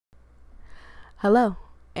Hello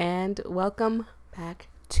and welcome back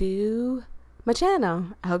to my channel.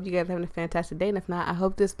 I hope you guys are having a fantastic day, and if not, I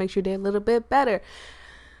hope this makes your day a little bit better.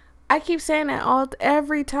 I keep saying that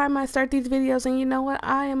every time I start these videos, and you know what?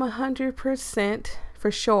 I am 100% for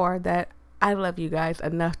sure that I love you guys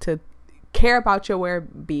enough to care about your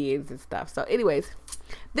well-beings and stuff. So anyways,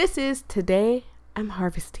 this is Today I'm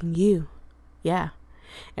Harvesting You. Yeah.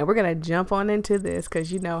 And we're going to jump on into this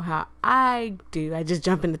because you know how I do. I just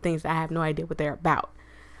jump into things that I have no idea what they're about.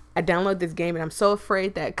 I download this game and I'm so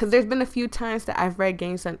afraid that, because there's been a few times that I've read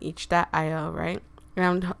games on itch.io, right?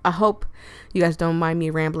 And I hope you guys don't mind me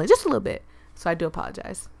rambling just a little bit. So I do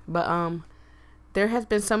apologize. But there has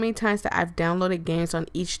been so many times that I've downloaded games on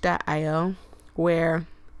itch.io where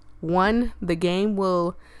the game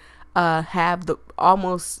will have the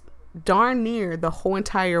almost darn near the whole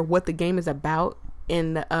entire what the game is about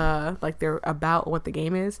in like they're about what the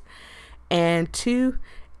game is, and two,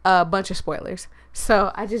 a bunch of spoilers.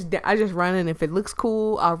 So I just run, and if it looks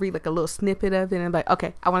cool, I'll read like a little snippet of it and I'm like,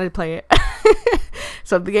 okay, I wanted to play it.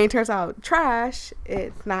 So if the game turns out trash,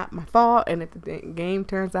 it's not my fault, and if the game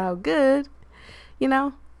turns out good, you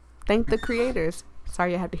know, thank the creators.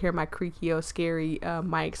 Sorry I have to hear my creaky scary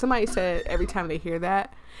mic. Somebody said every time they hear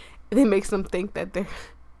that, it makes them think that they're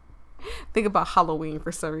think about Halloween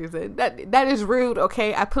for some reason. That is rude.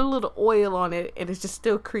 Okay, I put a little oil on it and it just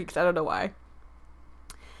still creaks. I don't know why.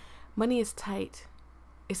 Money is tight.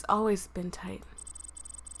 It's always been tight.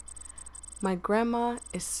 My grandma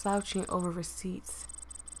is slouching over receipts,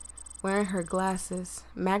 wearing her glasses,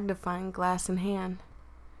 magnifying glass in hand.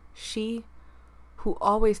 She, who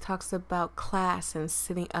always talks about class and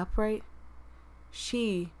sitting upright,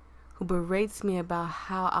 she who berates me about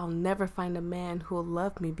how I'll never find a man who will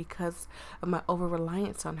love me because of my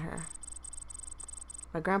over-reliance on her.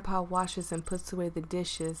 My grandpa washes and puts away the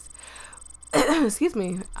dishes. Excuse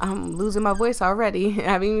me, I'm losing my voice already. I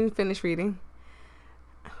haven't even finished reading.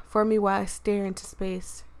 For me while I stare into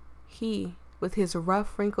space, he, with his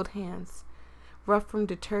rough, wrinkled hands, rough from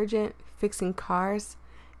detergent, fixing cars,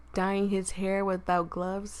 dyeing his hair without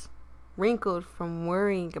gloves, wrinkled from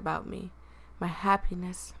worrying about me, my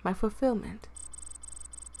happiness, my fulfillment.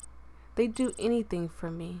 They do anything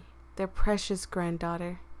for me, their precious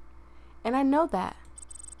granddaughter. And I know that.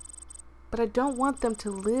 But I don't want them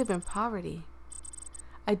to live in poverty.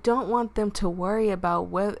 I don't want them to worry about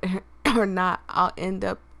whether or not I'll end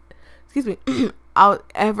up, I'll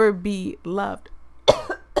ever be loved.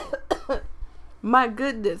 My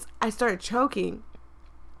goodness, I started choking.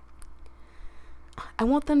 I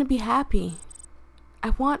want them to be happy.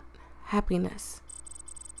 I want happiness.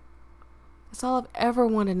 That's all I've ever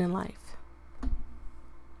wanted in life.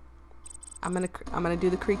 I'm gonna do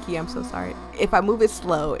the creaky. I'm so sorry. If I move it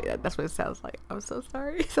slow, that's what it sounds like. I'm so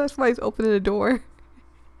sorry. So somebody's opening the door.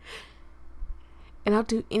 And I'll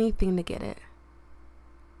do anything to get it.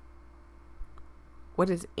 What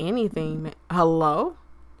is anything? Hello?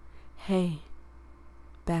 Hey.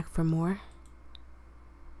 Back for more?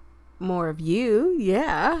 More of you?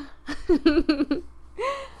 Yeah.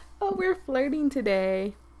 Oh, we're flirting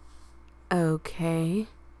today. Okay.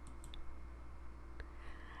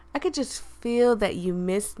 I could just feel that you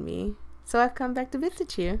missed me, so I've come back to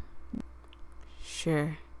visit you.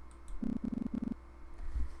 Sure.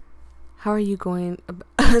 How are you going?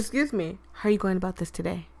 Excuse me. How are you going about this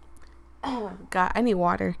today? Oh, God, I need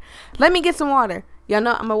water. Let me get some water. Y'all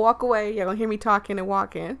know I'm gonna walk away. Y'all gonna hear me talking and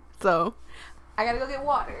walking. So I gotta go get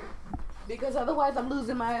water because otherwise I'm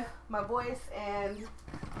losing my voice and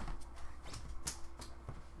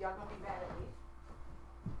y'all gonna be mad at me.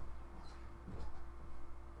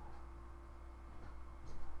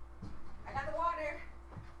 I got the water.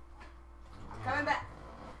 I'm coming back.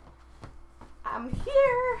 I'm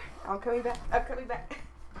here. I'm coming back. I'm coming back.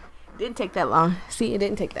 Didn't take that long. See, it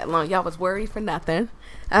didn't take that long. Y'all was worried for nothing.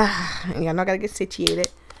 And y'all know I gotta get situated.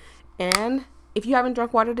 And if you haven't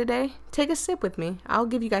drunk water today, take a sip with me. I'll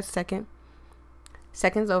give you guys a second.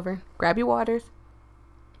 Second's over. Grab your waters.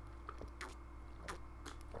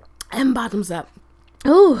 And bottoms up.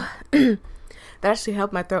 Ooh. That actually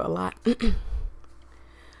helped my throat a lot.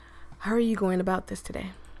 How are you going about this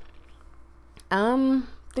today?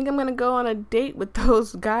 Think I'm gonna go on a date with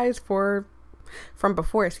those guys from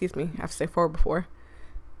before. Excuse me. I have to say for before.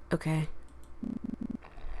 Okay.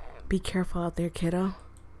 Be careful out there, kiddo.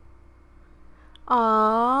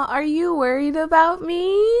 Aw, are you worried about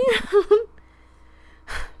me?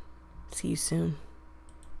 See you soon.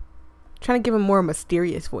 Trying to give him more a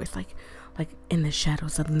mysterious voice, like in the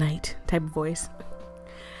shadows of the night type of voice.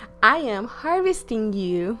 I am harvesting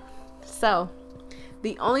you. So,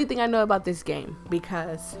 the only thing I know about this game,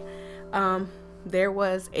 because there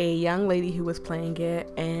was a young lady who was playing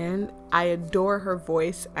it, and I adore her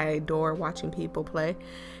voice. I adore watching people play.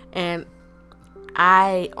 And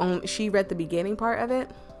she read the beginning part of it,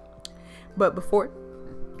 but before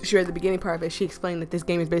she read the beginning part of it, she explained that this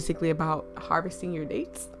game is basically about harvesting your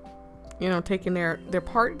dates. You know, taking their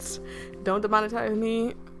parts. Don't demonetize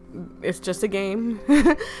me. It's just a game.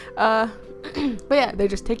 But yeah, they're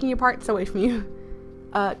just taking your parts away from you.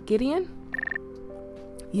 Gideon?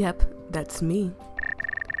 Yep, that's me.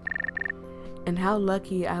 And how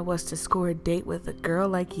lucky I was to score a date with a girl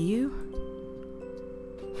like you.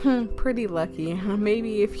 Pretty lucky.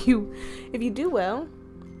 Maybe if you do well,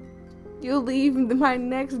 you'll leave my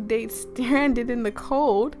next date stranded in the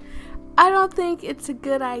cold. I don't think it's a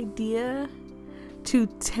good idea to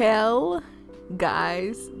tell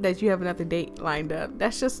guys that you have another date lined up.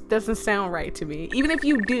 That just doesn't sound right to me. Even if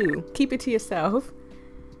you do, keep it to yourself.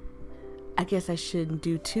 I guess I shouldn't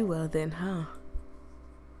do too well then, huh?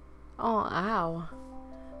 Oh, ow.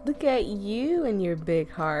 Look at you and your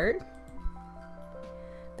big heart.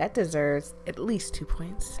 That deserves at least 2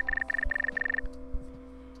 points.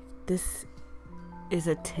 This is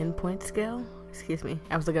a 10-point scale. Excuse me,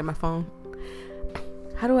 I was looking at my phone.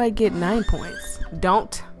 How do I get 9 points?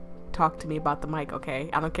 Don't talk to me about the mic, okay?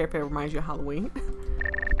 I don't care if it reminds you of Halloween.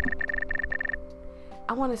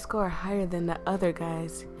 I want to score higher than the other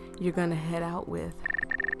guys you're gonna head out with.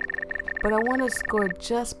 But I want to score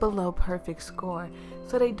just below perfect score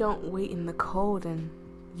so they don't wait in the cold and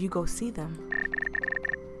you go see them.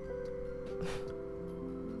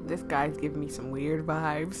 This guy's giving me some weird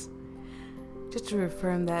vibes. Just to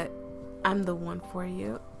affirm that I'm the one for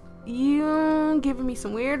you. You giving me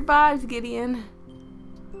some weird vibes, Gideon.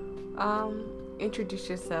 Introduce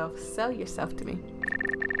yourself. Sell yourself to me.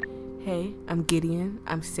 Hey, I'm Gideon.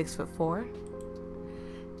 I'm 6'4".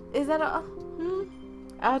 Is that all?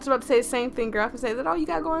 I was about to say the same thing, girl. I was say, is that all you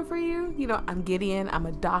got going for you? You know, I'm Gideon. I'm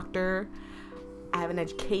a doctor. I have an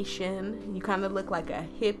education. You kind of look like a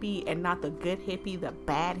hippie, and not the good hippie, the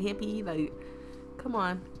bad hippie. Like, come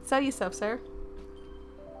on. Sell yourself, sir.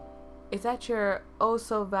 Is that your oh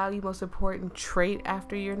so valuable, most important trait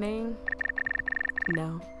after your name?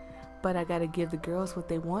 No, but I gotta give the girls what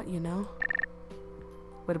they want, you know.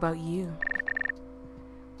 What about you?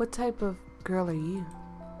 What type of girl are you?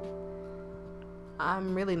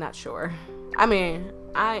 I'm really not sure. I mean,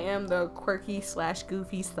 I am the quirky /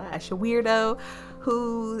 goofy / weirdo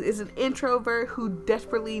who is an introvert who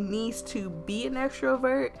desperately needs to be an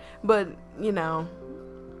extrovert, but you know,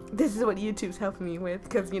 this is what YouTube's helping me with,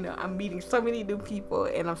 because you know I'm meeting so many new people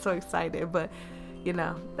and I'm so excited. But you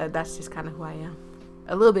know, that's just kind of who I am.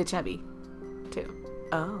 A little bit chubby too.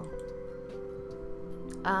 Oh,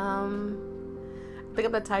 I think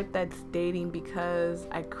I'm the type that's dating because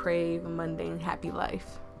I crave a mundane happy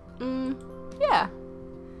life. Yeah,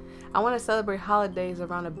 I want to celebrate holidays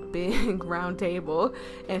around a big round table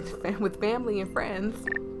and with family and friends.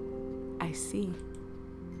 I see.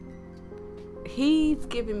 He's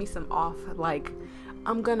giving me some off, like,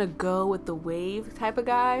 I'm gonna go with the wave type of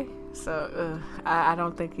guy. So I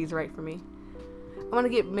don't think he's right for me. I want to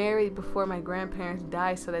get married before my grandparents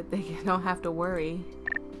die so that they don't have to worry.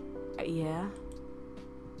 Yeah.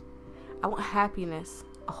 I want happiness,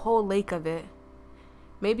 a whole lake of it.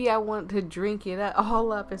 Maybe I want to drink it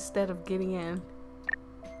all up instead of getting in.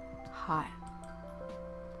 Hot.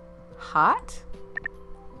 Hot?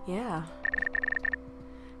 Yeah.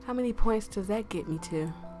 How many points does that get me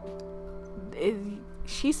to?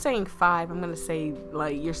 She's saying 5. I'm gonna say,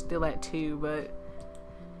 like, you're still at 2, but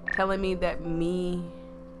telling me that me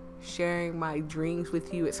sharing my dreams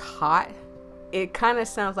with you is hot. It kind of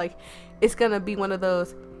sounds like it's gonna be one of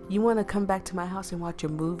those, you want to come back to my house and watch a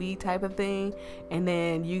movie type of thing, and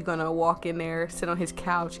then you're gonna walk in there, sit on his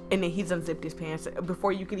couch, and then he's unzipped his pants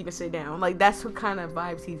before you can even sit down. Like, that's what kind of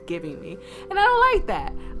vibes he's giving me, and I don't like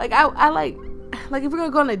that. Like, I like if we're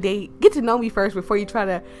gonna go on a date, get to know me first before you try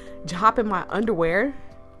to hop in my underwear.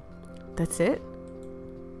 That's it.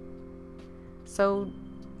 So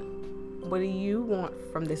what do you want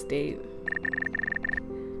from this date?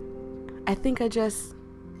 I think I just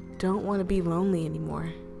don't want to be lonely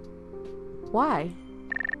anymore. Why?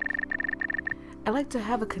 I like to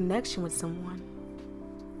have a connection with someone.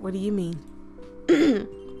 What do you mean?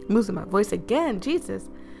 Losing my voice again, Jesus.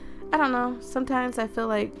 I don't know. Sometimes I feel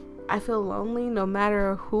like I feel lonely no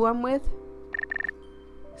matter who I'm with.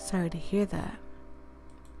 Sorry to hear that.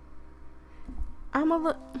 I'm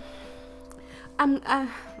gonna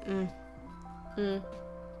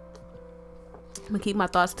keep my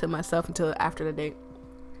thoughts to myself until after the date.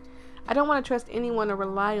 I don't want to trust anyone or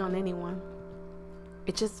rely on anyone.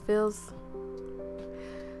 It just feels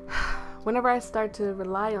whenever I start to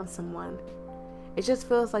rely on someone, it just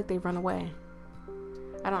feels like they run away.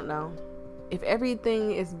 I don't know. If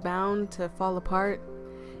everything is bound to fall apart,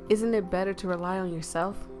 isn't it better to rely on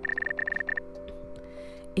yourself?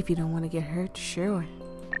 If you don't want to get hurt, sure.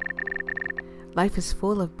 Life is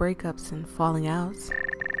full of breakups and falling outs,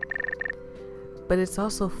 but it's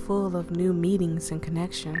also full of new meetings and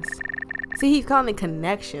connections. See, he's calling it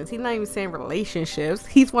connections. He's not even saying relationships.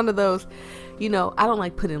 He's one of those, I don't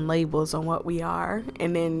like putting labels on what we are.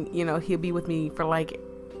 And then, he'll be with me for like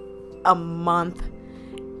a month,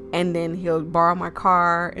 and then he'll borrow my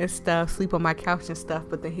car and stuff, sleep on my couch and stuff.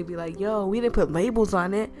 But then he'll be like, yo, we didn't put labels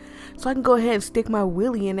on it, so I can go ahead and stick my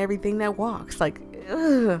willy in everything that walks. Like,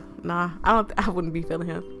 ugh, nah, I wouldn't be feeling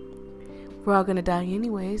him. We're all gonna die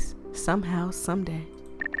anyways, somehow, someday.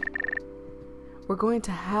 We're going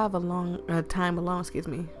to have time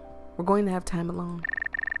alone, We're going to have time alone.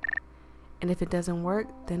 And if it doesn't work,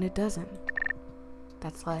 then it doesn't.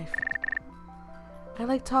 That's life. I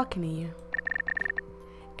like talking to you.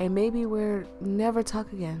 And maybe we'll never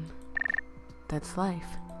talk again. That's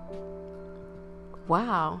life.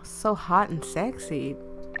 Wow, so hot and sexy.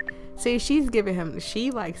 See, she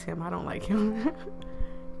likes him, I don't like him.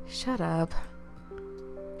 Shut up.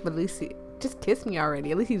 But at least just kiss me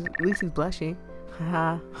already. At least he's blushing.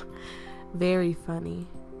 Haha. Very funny.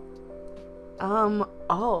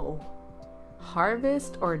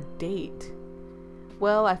 Harvest or date?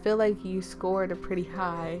 Well, I feel like you scored a pretty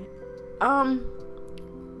high. Wow,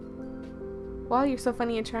 you're so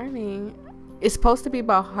funny and charming. It's supposed to be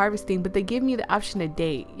about harvesting, but they give me the option to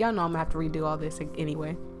date. Y'all know I'm gonna have to redo all this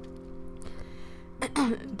anyway.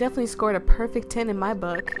 Definitely scored a perfect 10 in my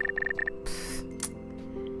book. Pfft.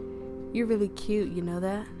 You're really cute, you know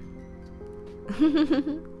that?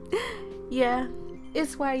 Yeah,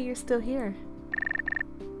 it's why you're still here.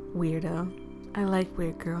 Weirdo. I like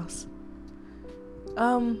weird girls.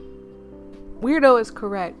 Weirdo is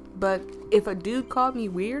correct, but if a dude called me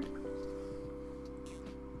weird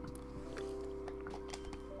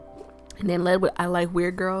and then led with I like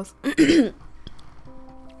weird girls, I'm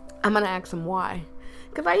gonna ask him why.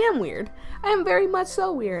 Because I am weird. I am very much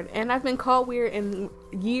so weird. And I've been called weird in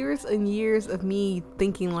years and years of me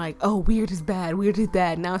thinking like, oh, weird is bad. Weird is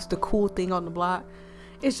bad. Now it's the cool thing on the block.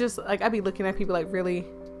 It's just like, I be looking at people like, really?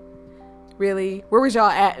 Really? Where was y'all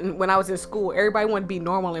at when I was in school? Everybody wanted to be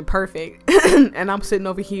normal and perfect. And I'm sitting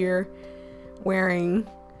over here wearing,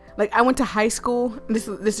 like, I went to high school. This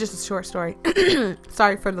is just a short story.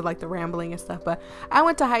 Sorry for the rambling and stuff. But I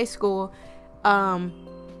went to high school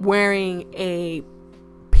wearing a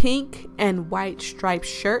pink and white striped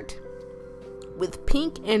shirt with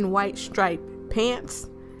pink and white striped pants,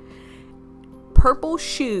 purple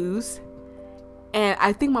shoes, and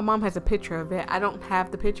I think my mom has a picture of it. I don't have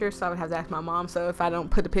the picture, so I would have to ask my mom. So if I don't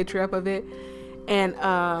put a picture up of it, and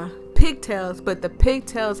pigtails, but the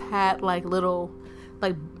pigtails had like little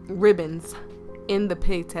ribbons in the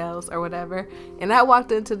pigtails or whatever. And I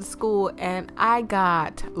walked into the school and I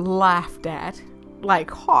got laughed at.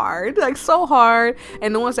 Like hard, like so hard,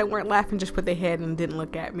 and the ones that weren't laughing just put their head and didn't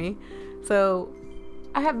look at me. So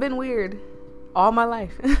I have been weird all my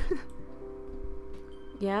life.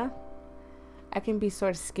 Yeah, I can be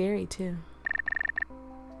sort of scary too.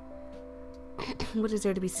 What is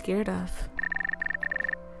there to be scared of?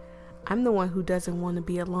 I'm the one who doesn't want to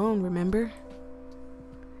be alone, remember?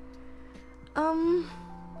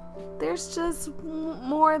 There's just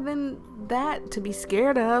more than that to be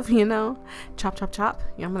scared of, Chop, chop, chop.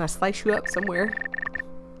 Yeah, I'm gonna slice you up somewhere.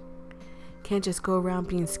 Can't just go around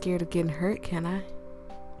being scared of getting hurt, can I?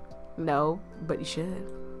 No, but you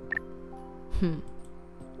should. I'm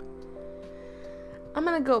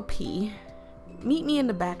gonna go pee. Meet me in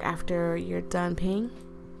the back after you're done peeing.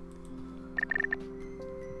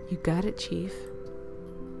 You got it, Chief.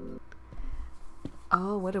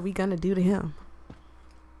 Oh, what are we gonna do to him?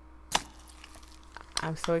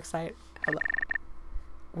 I'm so excited. Hello.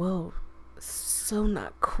 Whoa. So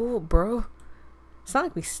not cool, bro. It's not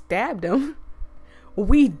like we stabbed him.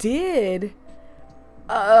 We did.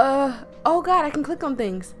 Oh god, I can click on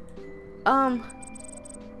things. Alright,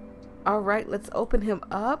 let's open him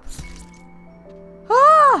up.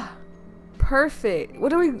 Ah! Perfect. What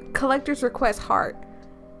do we, collector's request heart?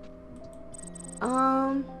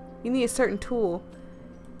 You need a certain tool.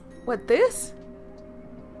 What, this?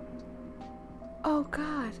 Oh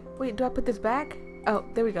god. Wait, do I put this back? Oh,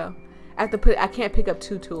 there we go. I can't pick up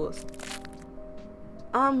two tools.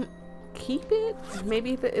 Keep it?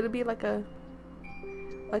 Maybe it'll be like a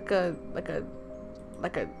I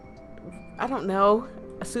don't know,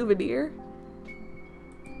 a souvenir?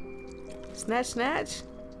 Snatch, snatch?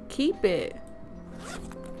 Keep it.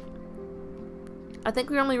 I think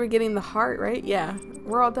we only were getting the heart, right? Yeah,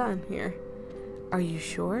 we're all done here. Are you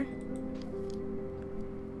sure?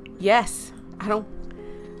 Yes.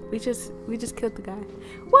 We just killed the guy.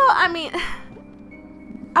 Well, I mean,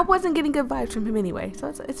 I wasn't getting good vibes from him anyway, so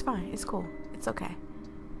it's fine. It's cool. It's okay.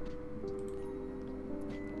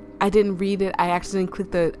 I didn't read it. I accidentally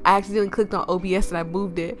clicked on OBS and I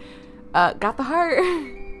moved it. Got the heart.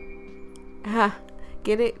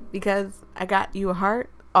 Get it? Because I got you a heart.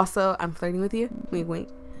 Also, I'm flirting with you. Wink, wink.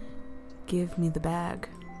 Give me the bag.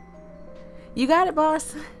 You got it,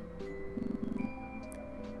 boss.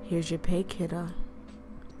 Here's your pay, kiddo.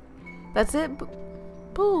 That's it?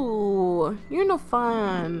 Boo. You're no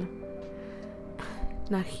fun.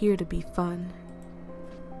 Not here to be fun.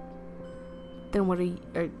 Then what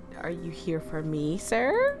are you here for me,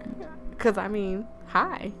 sir? Because I mean,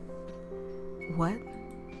 hi. What?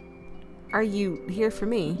 Are you here for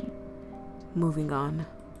me? Moving on.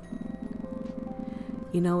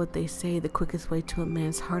 You know what they say, the quickest way to a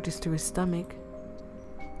man's heart is through his stomach.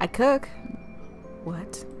 I cook.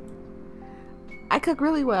 What? I cook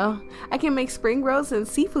really well. I can make spring rolls and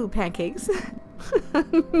seafood pancakes. I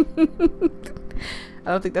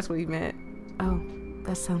don't think that's what he meant. Oh,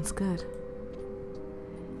 that sounds good.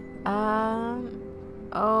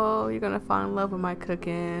 Oh, you're gonna fall in love with my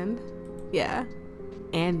cooking. Yeah.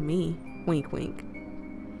 And me. Wink, wink.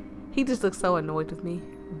 He just looks so annoyed with me.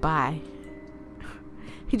 Bye.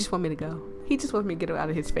 He just want me to go. He just wants me to get out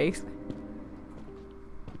of his face.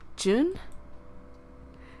 Jun?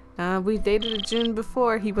 We've dated a Jun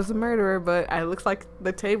before. He was a murderer, but it looks like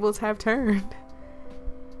the tables have turned.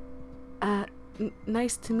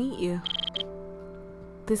 Nice to meet you.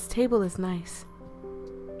 This table is nice.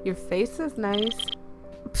 Your face is nice.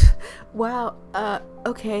 Wow,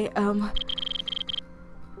 okay, I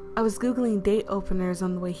was Googling date openers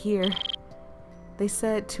on the way here. They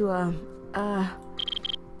said to,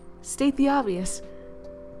 state the obvious.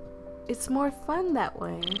 It's more fun that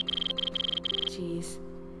way. Jeez.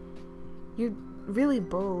 You're really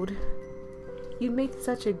bold. You'd make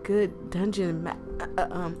such a good dungeon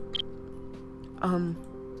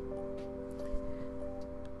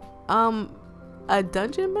a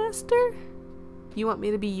dungeon master? You want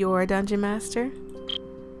me to be your dungeon master?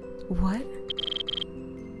 What?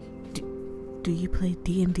 Do you play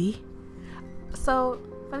D&D? So,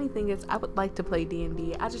 funny thing is, I would like to play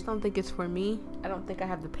D&D. I just don't think it's for me. I don't think I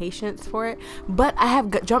have the patience for it. But I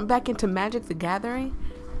have jumped back into Magic the Gathering.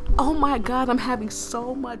 Oh my god, I'm having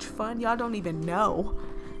so much fun. Y'all don't even know.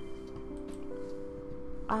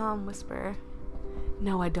 Whisper.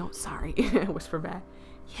 No, I don't. Sorry. Whisper back.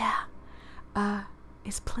 Yeah.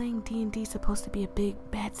 Is playing D&D supposed to be a big,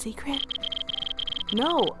 bad secret?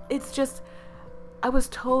 No, it's just... I was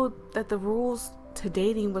told that the rules to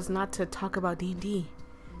dating was not to talk about D&D.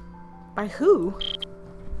 By who?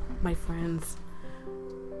 My friends.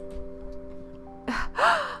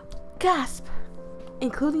 Gasp!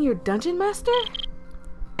 Including your dungeon master?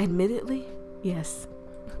 Admittedly, yes.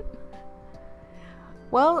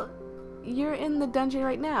 Well, you're in the dungeon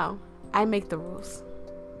right now. I make the rules.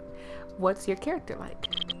 What's your character like?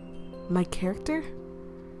 My character?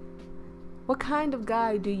 What kind of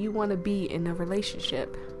guy do you want to be in a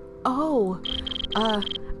relationship? Oh,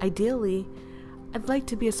 ideally, I'd like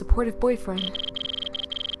to be a supportive boyfriend.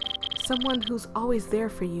 Someone who's always there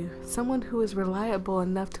for you. Someone who is reliable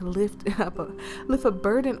enough to lift a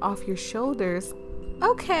burden off your shoulders.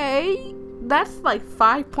 Okay, that's like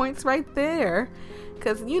 5 points right there.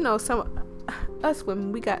 Cause you know, us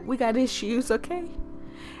women, we got issues, okay?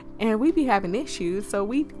 And we be having issues, so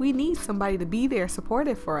we need somebody to be there,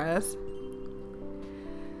 supportive for us.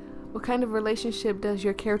 What kind of relationship does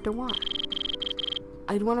your character want?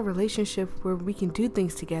 I'd want a relationship where we can do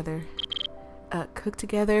things together. Cook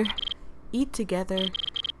together, eat together,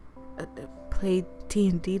 play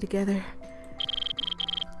D&D together.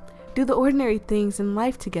 Do the ordinary things in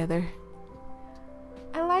life together.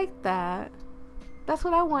 I like that. That's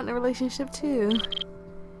what I want in a relationship too.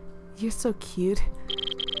 You're so cute.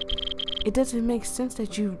 It doesn't make sense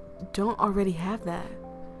that you don't already have that.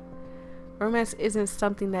 Romance isn't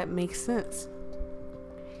something that makes sense.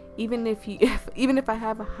 Even if I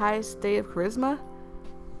have a high state of charisma,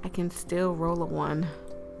 I can still roll a 1.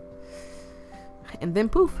 And then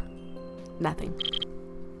poof, nothing.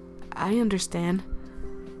 I understand.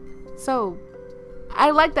 So,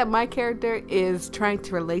 I like that my character is trying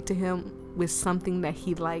to relate to him with something that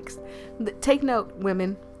he likes. Take note,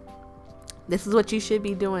 women. This is what you should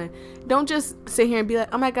be doing. Don't just sit here and be like,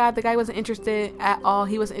 oh my god, the guy wasn't interested at all.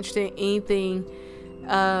 He wasn't interested in anything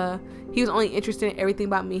he was only interested in everything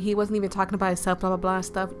about me. He wasn't even talking about himself, blah blah blah and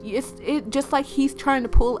stuff. It just like he's trying to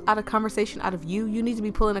pull out a conversation out of you. You need to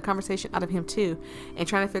be pulling a conversation out of him too, and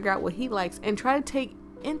trying to figure out what he likes and try to take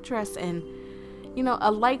interest in, you know,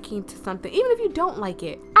 a liking to something, even if you don't like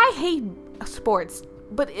it. I hate sports,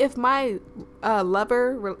 but if my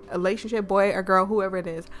lover, relationship, boy or girl, whoever it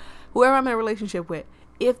is, whoever I'm in a relationship with,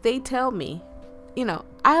 if they tell me, you know,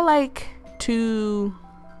 I like to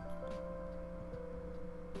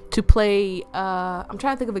play, I'm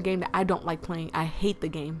trying to think of a game that I don't like playing. I hate the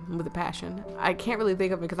game with a passion. I can't really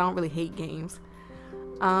think of it because I don't really hate games.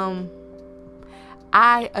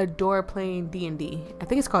 I adore playing D&D. I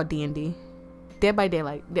think it's called D&D. Dead by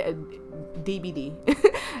Daylight. DBD.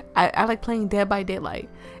 I like playing Dead by Daylight.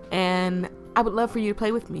 And I would love for you to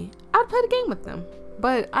play with me. I would play the game with them.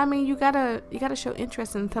 But, I mean, you gotta show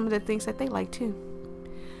interest in some of the things that they like, too.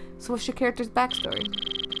 So what's your character's backstory?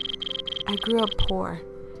 I grew up poor.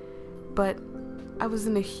 But I was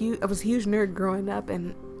a huge nerd growing up,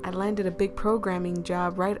 and I landed a big programming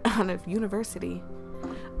job right out of university.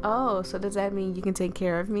 Oh, so does that mean you can take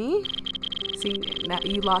care of me? See, now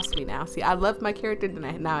you lost me now. See, I loved my character,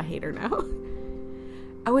 then now I hate her now.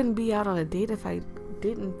 I wouldn't be out on a date if I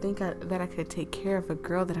didn't think that I could take care of a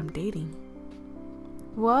girl that I'm dating.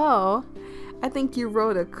 Whoa, I think you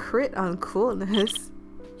wrote a crit on coolness.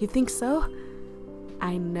 You think so?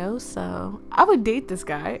 I know so. I would date this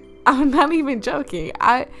guy. I'm not even joking.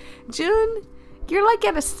 June, you're like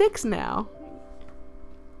at a 6 now.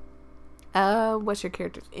 What's your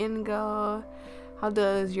character's end goal? How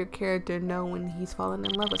does your character know when he's fallen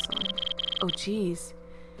in love with someone? Oh, geez.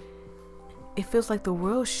 It feels like the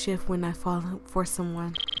world shifts when I fall for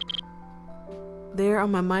someone. They're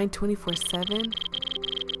on my mind 24/7.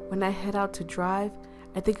 When I head out to drive,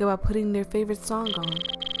 I think about putting their favorite song on.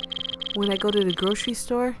 When I go to the grocery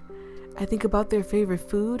store, I think about their favorite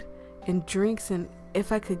food and drinks and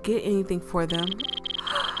if I could get anything for them.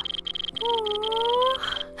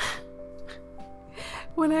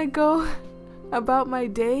 When I go about my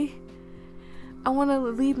day, I want to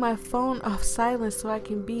leave my phone off silent so I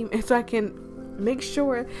can make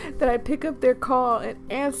sure that I pick up their call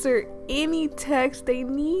and answer any text they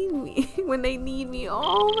need me when they need me.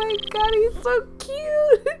 Oh my god, he's so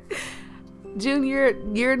cute. June,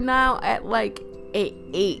 you're now at like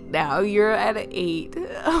an 8 now. You're at an 8.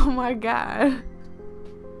 Oh my god.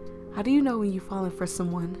 How do you know when you're falling for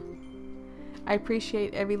someone? I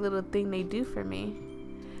appreciate every little thing they do for me.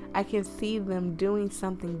 I can see them doing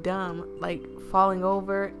something dumb, like falling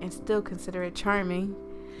over, and still consider it charming.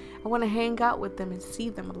 I want to hang out with them and see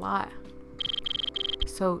them a lot.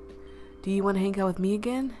 So, do you want to hang out with me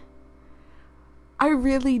again? I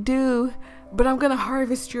really do, but I'm gonna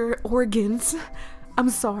harvest your organs. I'm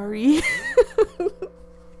sorry.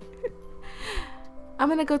 I'm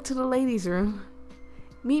gonna go to the ladies' room.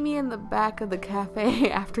 Meet me in the back of the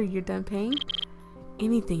cafe after you're done paying.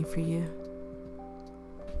 Anything for you.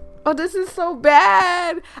 Oh, this is so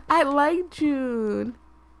bad. I like June.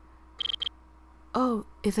 Oh,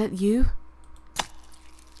 is that you?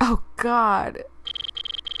 Oh, God.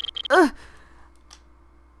 Ugh.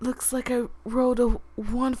 Looks like I rolled a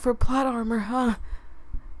 1 for plot armor, huh?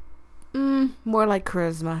 More like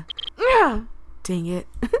charisma. Dang it.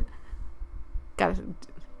 Got it.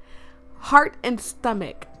 Heart and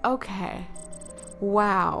stomach. Okay.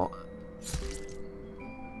 Wow.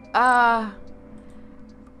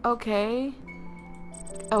 Okay.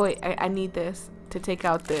 Oh wait, I need this to take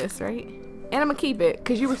out this, right? And I'm gonna keep it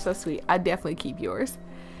because you were so sweet. I definitely keep yours.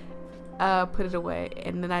 Put it away,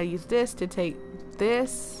 and then I use this to take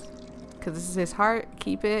this because this is his heart.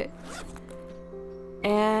 Keep it.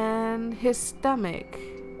 And his stomach.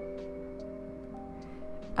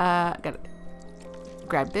 Gotta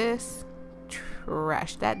grab this.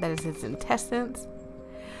 Trash that. That is his intestines.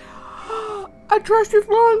 I trashed his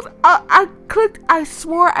lungs. I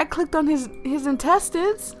swore I clicked on his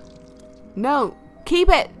intestines. No, keep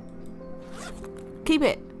it. Keep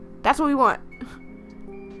it. That's what we want.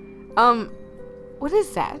 What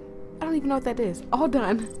is that? I don't even know what that is. All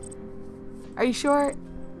done. Are you sure?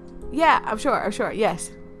 Yeah, I'm sure. Yes.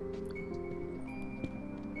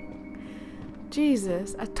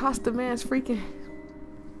 Jesus, I tossed the man's freaking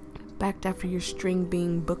backed after your string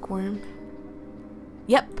being bookworm.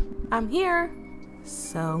 Yep, I'm here.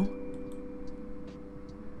 So,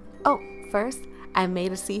 oh, first I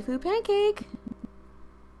made a seafood pancake.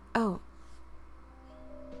 Oh,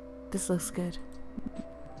 this looks good.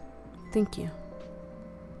 Thank you.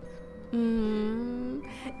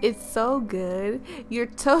 It's so good. Your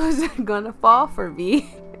toes are gonna fall for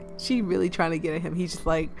me. She really trying to get at him. He's just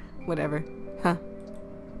like, whatever. Huh?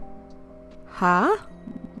 Huh?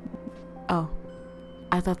 Oh,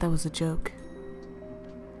 I thought that was a joke.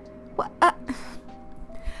 What?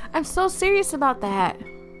 I'm so serious about that.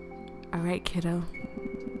 All right, kiddo.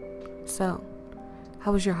 So,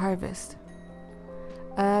 how was your harvest?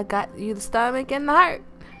 Got you the stomach and the heart.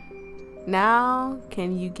 Now,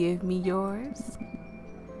 can you give me yours?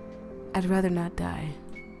 I'd rather not die.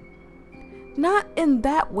 Not in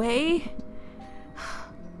that way.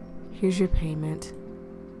 Here's your payment.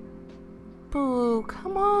 Boo,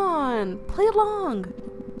 come on. Play along.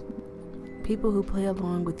 People who play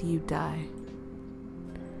along with you die.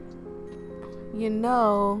 You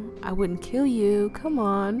know, I wouldn't kill you. Come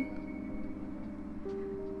on.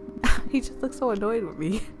 He just looks so annoyed with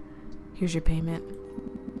me. Here's your payment.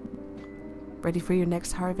 Ready for your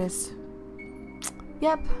next harvest?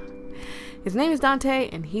 Yep. His name is Dante,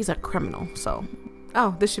 and he's a criminal, so...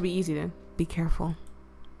 Oh, this should be easy then. Be careful.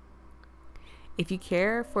 If you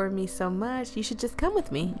care for me so much, you should just come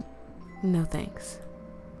with me. No thanks.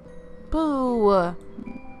 Boo!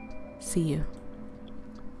 See you.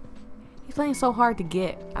 He's playing so hard to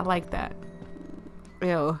get. I like that.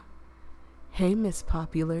 Ew. Hey, Miss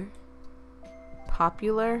Popular.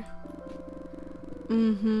 Popular?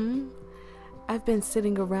 Mm-hmm. I've been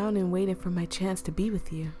sitting around and waiting for my chance to be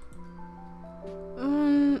with you.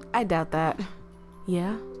 I doubt that.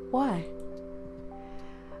 Yeah? Why?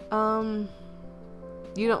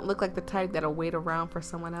 You don't look like the type that'll wait around for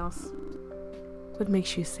someone else. What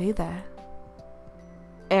makes you say that?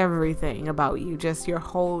 Everything about you, just your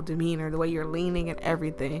whole demeanor, the way you're leaning and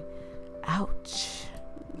everything. Ouch.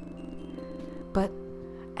 But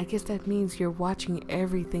I guess that means you're watching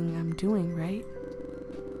everything I'm doing, right?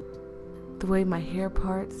 The way my hair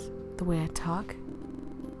parts, the way I talk.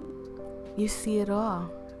 You see it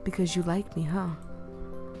all because you like me, huh?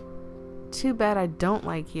 Too bad I don't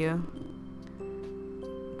like you.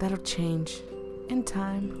 That'll change in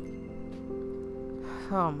time.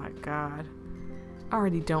 Oh my god. I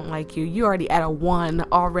already don't like you. You already at a 1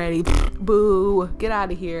 already. Boo. Get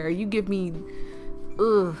out of here. You give me...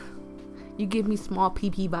 Ugh. You give me small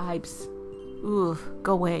PP vibes. Ugh.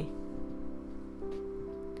 Go away.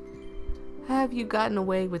 Have you gotten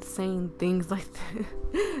away with saying things like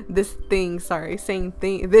this things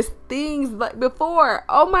like before?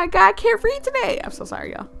 Oh my god, I can't read today. I'm so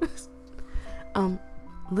sorry, y'all.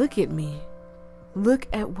 Look at me. Look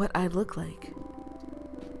at what I look like.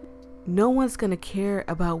 No one's gonna care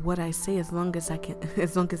about what I say as long as they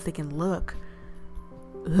can look.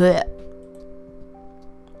 Ugh.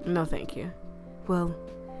 No, thank you. Well,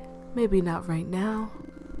 maybe not right now.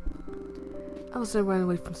 I was running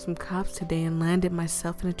away from some cops today and landed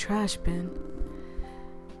myself in a trash bin.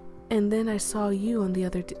 And then I saw you on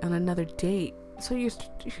another date. So you're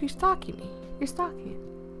stalking me. You're stalking.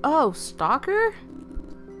 Oh, stalker?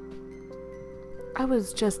 I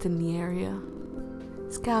was just in the area,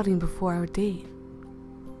 scouting before our date.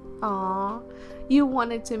 Aw, you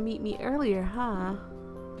wanted to meet me earlier, huh?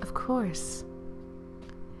 Of course.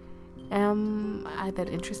 Am I that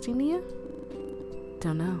interesting to you?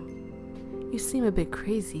 Don't know. You seem a bit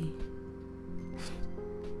crazy.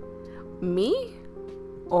 Me?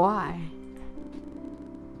 Why?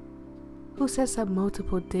 Who sets up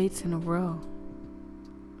multiple dates in a row?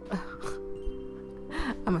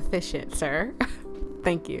 I'm efficient, sir.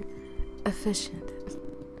 Thank you. Efficient.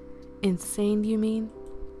 Insane, you mean?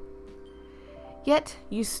 Yet,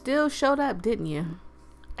 you still showed up, didn't you?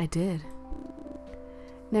 I did.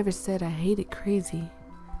 Never said I hated crazy.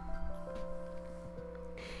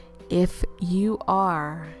 If you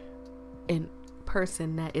are a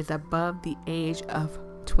person that is above the age of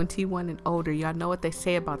 21 and older, y'all know what they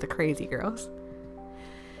say about the crazy girls.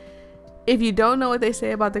 If you don't know what they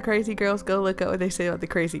say about the crazy girls, go look up what they say about the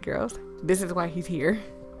crazy girls. This is why he's here.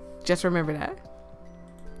 Just remember that.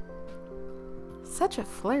 Such a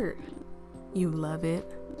flirt. You love it.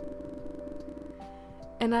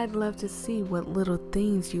 And I'd love to see what little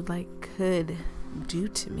things you could do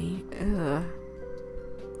to me. Ugh.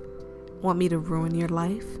 Want me to ruin your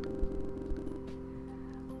life?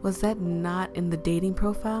 Was that not in the dating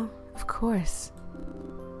profile? Of course.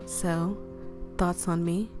 So, thoughts on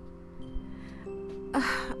me?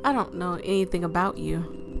 I don't know anything about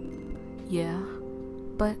you. Yeah,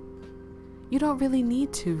 but you don't really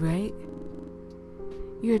need to, right?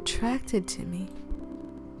 You're attracted to me.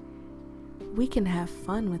 We can have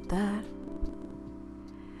fun with that.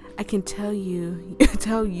 I can tell you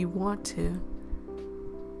want to.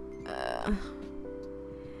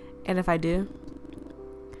 And if I do,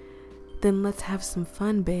 then let's have some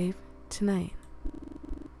fun, babe, tonight.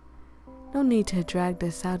 No need to drag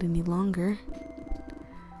this out any longer.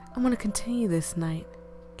 I want to continue this night.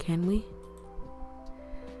 Can we?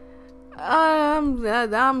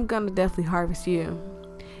 I'm gonna definitely harvest you.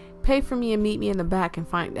 Pay for me and meet me in the back and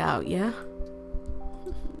find out, yeah?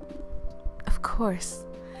 Of course.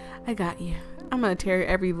 I got you. I'm gonna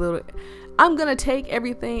I'm gonna take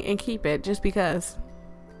everything and keep it just because.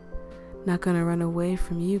 Not gonna run away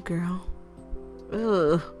from you, girl.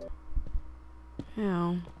 Ugh.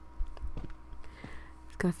 Ew.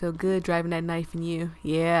 It's gonna feel good driving that knife in you.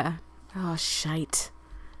 Yeah. Oh, shite.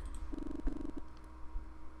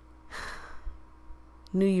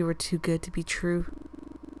 Knew you were too good to be true.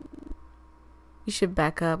 You should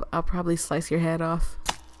back up. I'll probably slice your head off.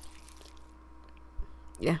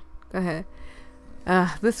 Yeah, go ahead.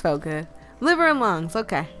 This felt good. Liver and lungs.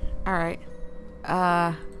 Okay. Alright.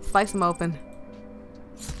 Slice them open.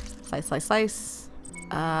 Slice, slice, slice.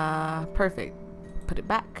 Perfect. Put it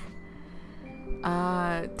back.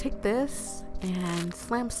 Take this and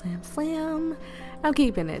slam, slam, slam. I'm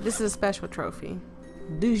keeping it. This is a special trophy.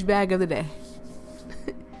 Douchebag of the day.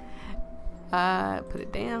 Put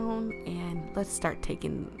it down and let's start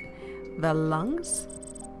taking the lungs.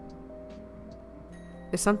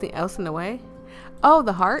 There's something else in the way. Oh,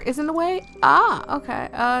 the heart is in the way? Ah, okay.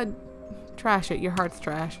 Trash it. Your heart's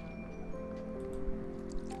trash.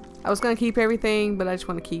 I was gonna keep everything, but I just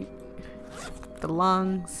want to keep the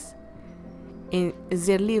lungs and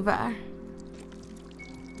the liver.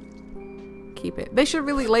 Keep it. They should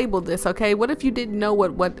really label this, okay? What if you didn't know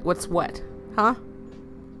what's what? Huh?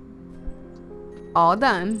 All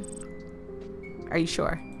done. Are you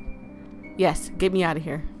sure? Yes, get me out of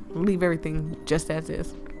here. Leave everything just as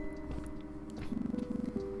is.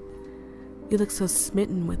 You look so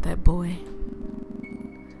smitten with that boy.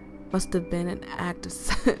 Must have been an act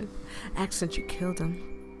since you killed him.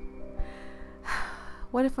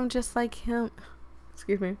 What if I'm just like him?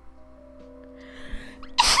 Excuse me.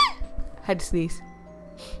 Had to sneeze.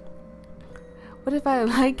 What if I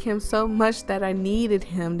like him so much that I needed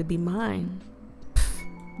him to be mine?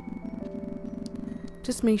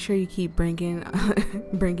 Just make sure you keep bringing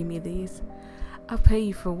me these. I'll pay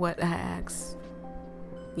you for what I ask.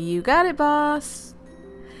 You got it, boss.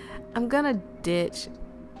 I'm gonna ditch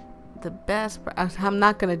the best. I'm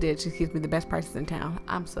not gonna ditch. Excuse me. The best prices in town.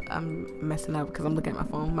 I'm messing up because I'm looking at my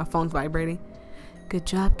phone. My phone's vibrating. Good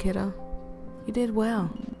job, kiddo. You did well.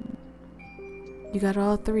 You got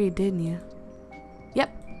all three, didn't you?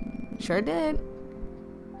 Yep. Sure did.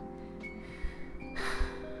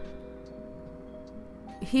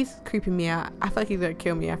 He's creeping me out. I feel like he's gonna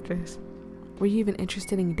kill me after this. Were you even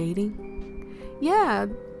interested in dating? Yeah,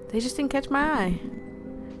 they just didn't catch my eye.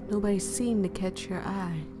 Nobody seemed to catch your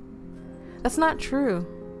eye. That's not true.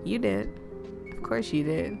 You did. Of course you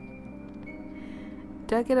did.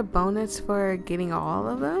 Do I get a bonus for getting all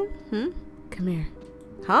of them? Come here.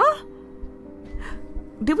 Huh?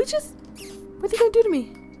 Did we just... What's he gonna do to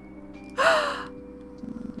me?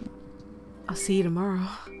 I'll see you tomorrow.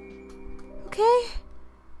 Okay.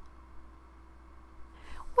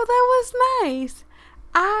 Well, that was nice.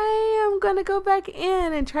 I am gonna go back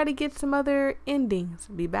in and try to get some other endings.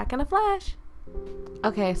 Be back in a flash.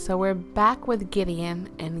 Okay, so we're back with Gideon,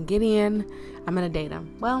 and Gideon, I'm gonna date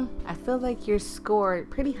him. Well, I feel like you're scored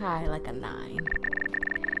pretty high, like a 9.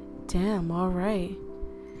 Damn, alright.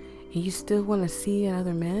 And you still want to see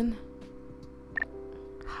other men?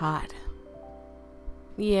 Hot.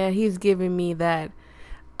 Yeah, he's giving me that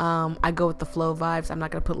I go with the flow vibes. I'm not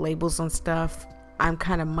gonna put labels on stuff. I'm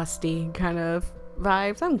kind of musty kind of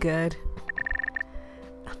vibes. I'm good.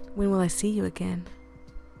 When will I see you again?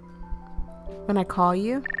 When I call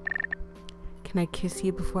you? Can I kiss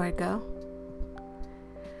you before I go?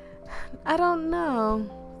 I don't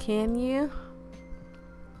know. Can you?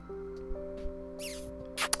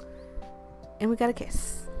 And we got a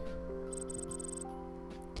kiss.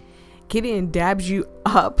 Gideon dabs you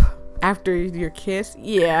up after your kiss?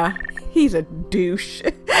 Yeah, he's a douche.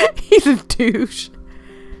 He's a douche.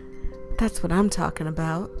 That's what I'm talking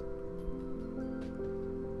about.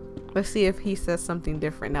 Let's see if he says something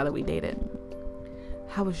different now that we dated.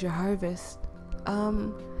 How was your harvest?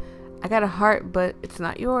 I got a heart, but it's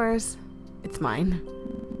not yours. It's mine.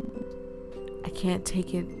 I can't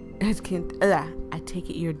take it. I take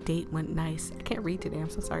it your date went nice. I can't read today. I'm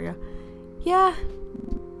so sorry, y'all. Yeah,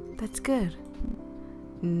 that's good.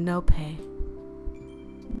 No pay.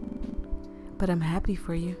 But I'm happy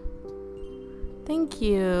for you. Thank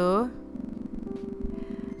you.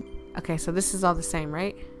 Okay, so this is all the same,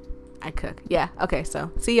 right? I cook. Yeah, okay,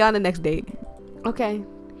 so see you on the next date. Okay,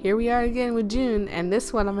 here we are again with June, and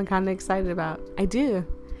this one I'm kind of excited about. I do.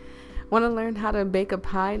 Want to learn how to bake a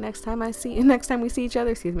pie next time we see each other,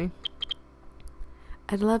 excuse me.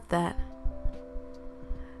 I'd love that.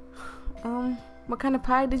 What kind of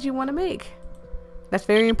pie did you want to make? That's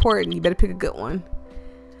very important. You better pick a good one.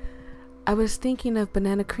 I was thinking of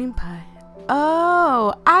banana cream pie.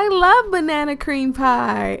 Oh, I love banana cream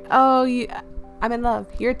pie. Oh, I'm in love.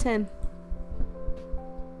 You're 10.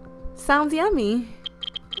 Sounds yummy.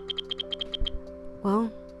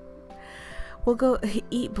 Well, we'll go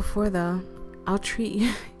eat before though. I'll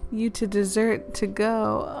treat you to dessert to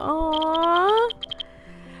go. Aww.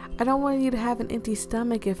 I don't want you to have an empty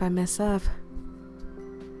stomach if I mess up.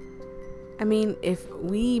 I mean, if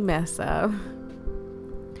we mess up.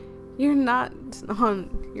 You're not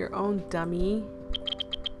on your own, dummy.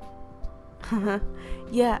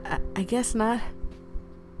 Yeah, I guess not.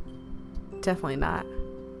 Definitely not.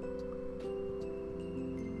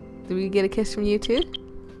 Did we get a kiss from you too?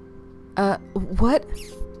 What?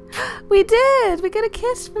 We did! We got a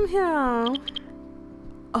kiss from him!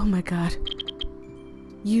 Oh my god.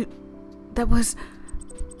 That was...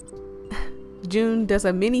 June does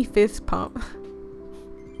a mini fist pump.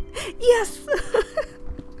 Yes!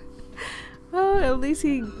 Oh, at least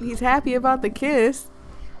he's happy about the kiss.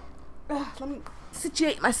 Let me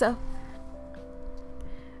situate myself.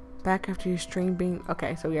 Back after your string being...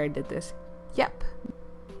 Okay, so we already did this. Yep.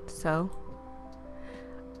 So...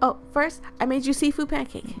 Oh, first, I made you seafood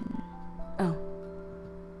pancake. Oh.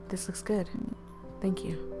 This looks good. Thank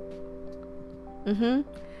you. Mm-hmm.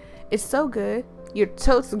 It's so good. Your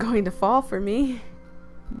toast is going to fall for me.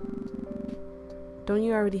 Don't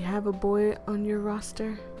you already have a boy on your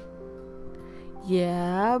roster?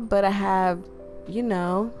 Yeah, but I have, you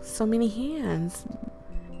know, so many hands.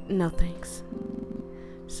 No thanks.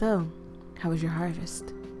 So, how was your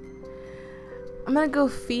harvest? I'm gonna go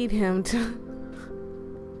feed him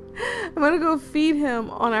I'm gonna go feed him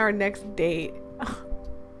on our next date.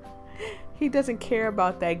 He doesn't care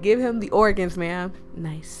about that. Give him the organs, ma'am.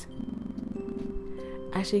 Nice.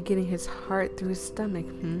 Actually getting his heart through his stomach,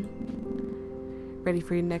 Ready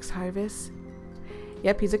for your next harvest?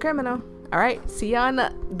 Yep, he's a criminal. Alright, see you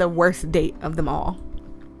on the worst date of them all.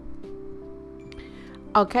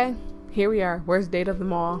 Okay, here we are. Worst date of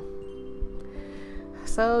them all.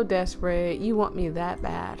 So desperate. You want me that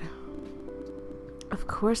bad. Of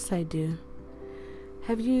course I do.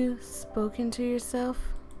 Have you spoken to yourself?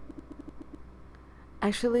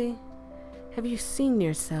 Actually, have you seen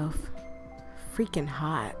yourself? Freaking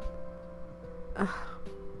hot. Ugh.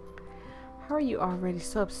 How are you already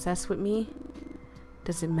so obsessed with me?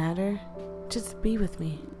 Does it matter? Just be with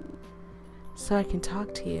me. So I can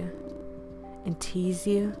talk to you. And tease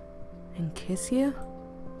you. And kiss you.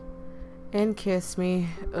 And kiss me.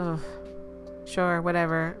 Ugh. Sure,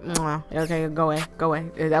 whatever. Mwah. Okay, go away. Go away.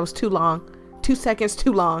 That was too long. 2 seconds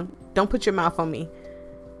too long. Don't put your mouth on me.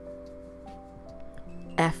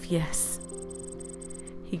 F yes.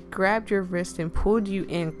 He grabbed your wrist and pulled you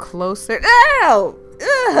in closer. Ow!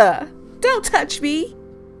 Ugh! Don't touch me!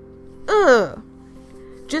 Ugh!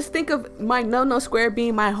 Just think of my no-no square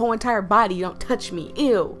being my whole entire body. Don't touch me.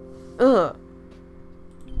 Ew. Ugh.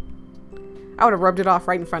 I would have rubbed it off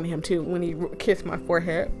right in front of him too when he kissed my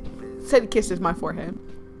forehead. Said he kisses my forehead.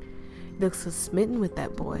 You look so smitten with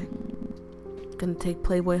that boy. Gonna take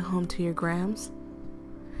Playboy home to your grams?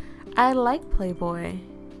 I like Playboy.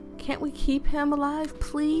 Can't we keep him alive,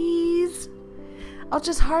 please? I'll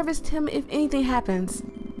just harvest him if anything happens.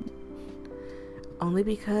 Only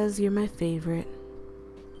because you're my favorite.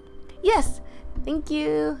 Yes! Thank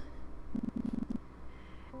you!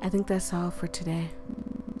 I think that's all for today.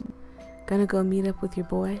 Gonna go meet up with your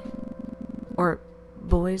boy? Or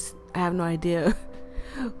boys? I have no idea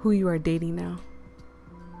who you are dating now.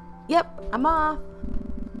 Yep, I'm off.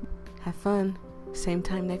 Have fun. Same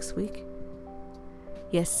time next week?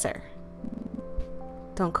 Yes, sir.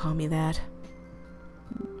 Don't call me that.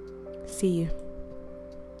 See you.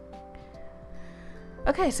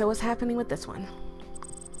 Okay, so what's happening with this one?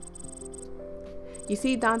 You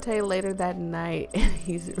see Dante later that night and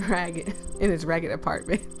he's ragged in his ragged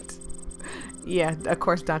apartment. Yeah, of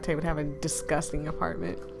course Dante would have a disgusting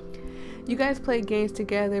apartment. You guys play games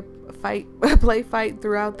together, play fight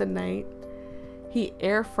throughout the night. He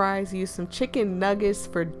air fries you some chicken nuggets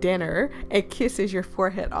for dinner and kisses your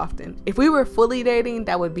forehead often. If we were fully dating,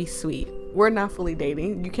 that would be sweet. We're not fully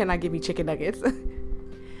dating. You cannot give me chicken nuggets.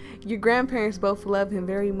 Your grandparents both love him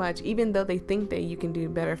very much, even though they think that you can do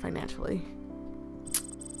better financially.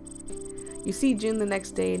 You see June the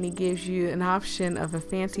next day and he gives you an option of a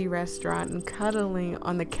fancy restaurant and cuddling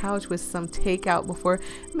on the couch with some takeout before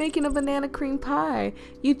making a banana cream pie.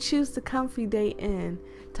 You choose the comfy day in.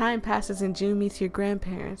 Time passes and June meets your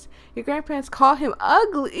grandparents. Your grandparents call him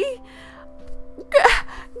ugly.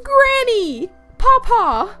 Granny!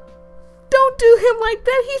 Papa! Don't do him like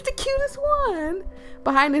that. He's the cutest one.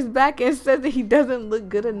 Behind his back and says that he doesn't look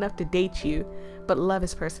good enough to date you, but love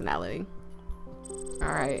his personality. All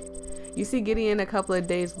right. You see Gideon a couple of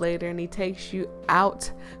days later and he takes you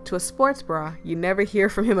out to a sports bra. You never hear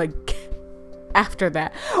from him again after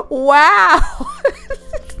that. Wow.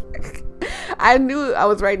 I knew I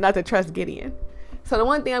was right not to trust Gideon. So the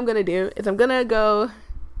one thing I'm going to do is I'm going to go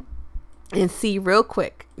and see real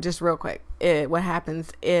quick, just real quick, what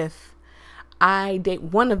happens if I date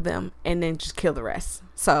one of them and then just kill the rest.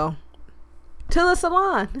 So to the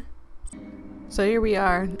salon. So here we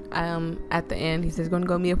are at the end. He says going to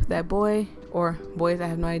go meet up with that boy or boys. I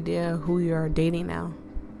have no idea who you are dating now.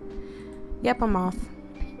 Yep, I'm off.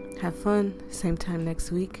 Have fun. Same time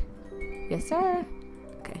next week. Yes, sir.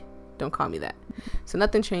 Okay, don't call me that. So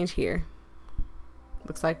nothing changed here.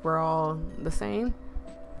 Looks like we're all the same.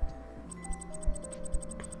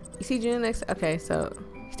 You see June next. Okay, so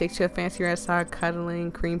he takes you to a fancy restaurant,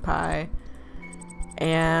 cuddling, cream pie,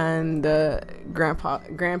 and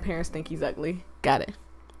grandparents think he's ugly. Got it.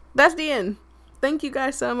 That's the end. Thank you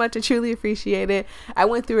guys so much. I truly appreciate it. I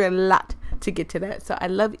went through a lot to get to that, so I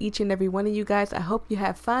love each and every one of you guys. I hope you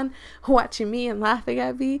have fun watching me and laughing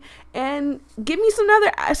at me, and give me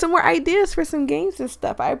some more ideas for some games and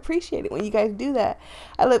stuff. I appreciate it when you guys do that.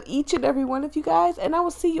 I love each and every one of you guys, and I will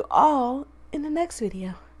see you all in the next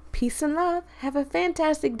video. Peace and love. Have a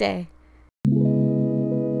fantastic day.